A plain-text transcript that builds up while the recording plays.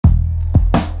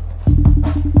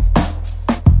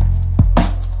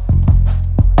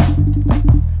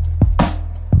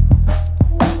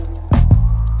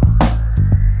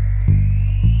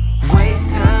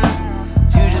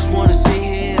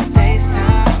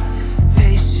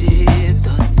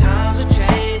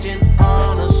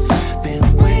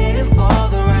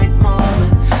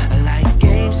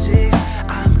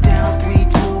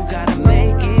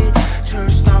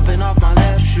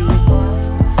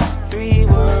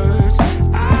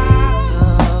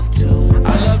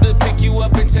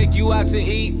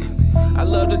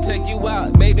take you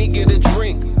out, maybe get a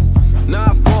drink.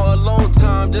 Not for a long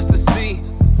time, just to see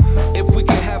if we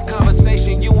can have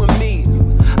conversation, you and me.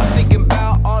 I'm thinking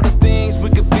about all the things we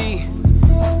could be.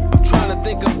 I'm trying to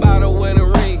think about a wedding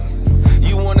ring.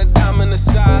 You want a diamond the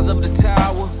size of the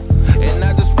tower, and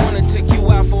I just wanna take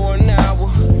you out for an hour.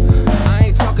 I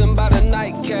ain't talking about a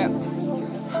nightcap,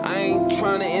 I ain't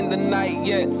trying to end the night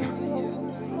yet.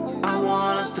 I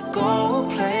want us to go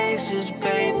places,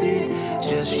 baby,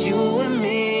 just you and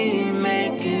me,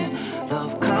 making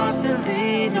love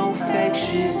constantly, no fake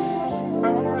shit.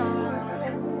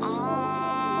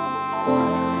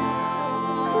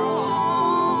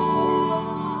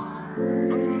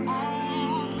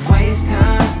 Waste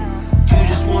time, you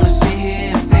just wanna sit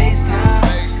here and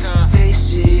FaceTime.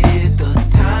 Face it, the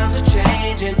times are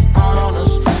changing on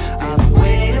us. I'm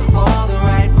waiting for the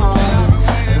right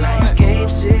moment. Like game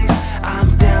 6,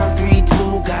 I'm down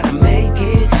 3-2, gotta make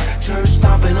it. Church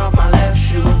stomping off my left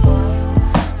shoe.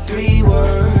 3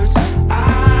 words,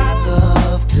 I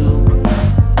love to.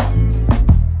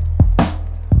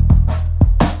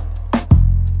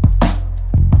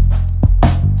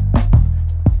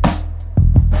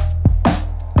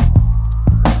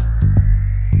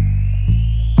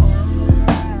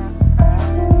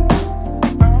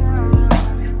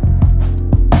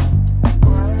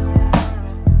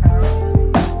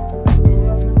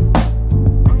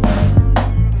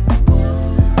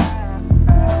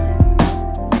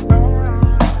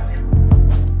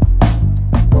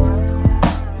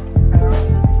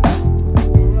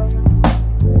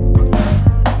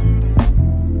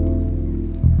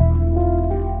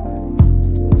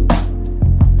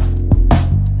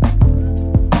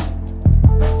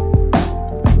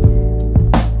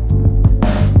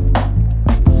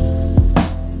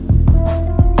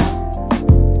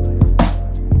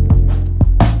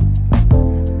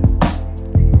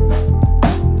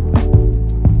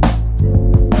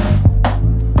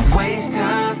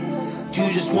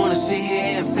 Wanna sit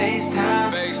here and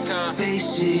FaceTime.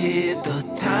 Face it, the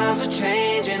times are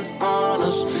changing on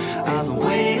us. I've been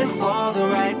waiting for the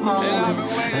right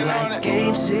moment. Like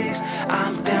game 6,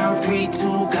 I'm down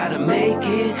 3-2, gotta make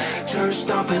it. Church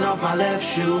stomping off my left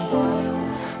shoe.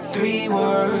 3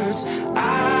 words,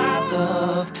 I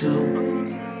love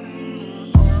to.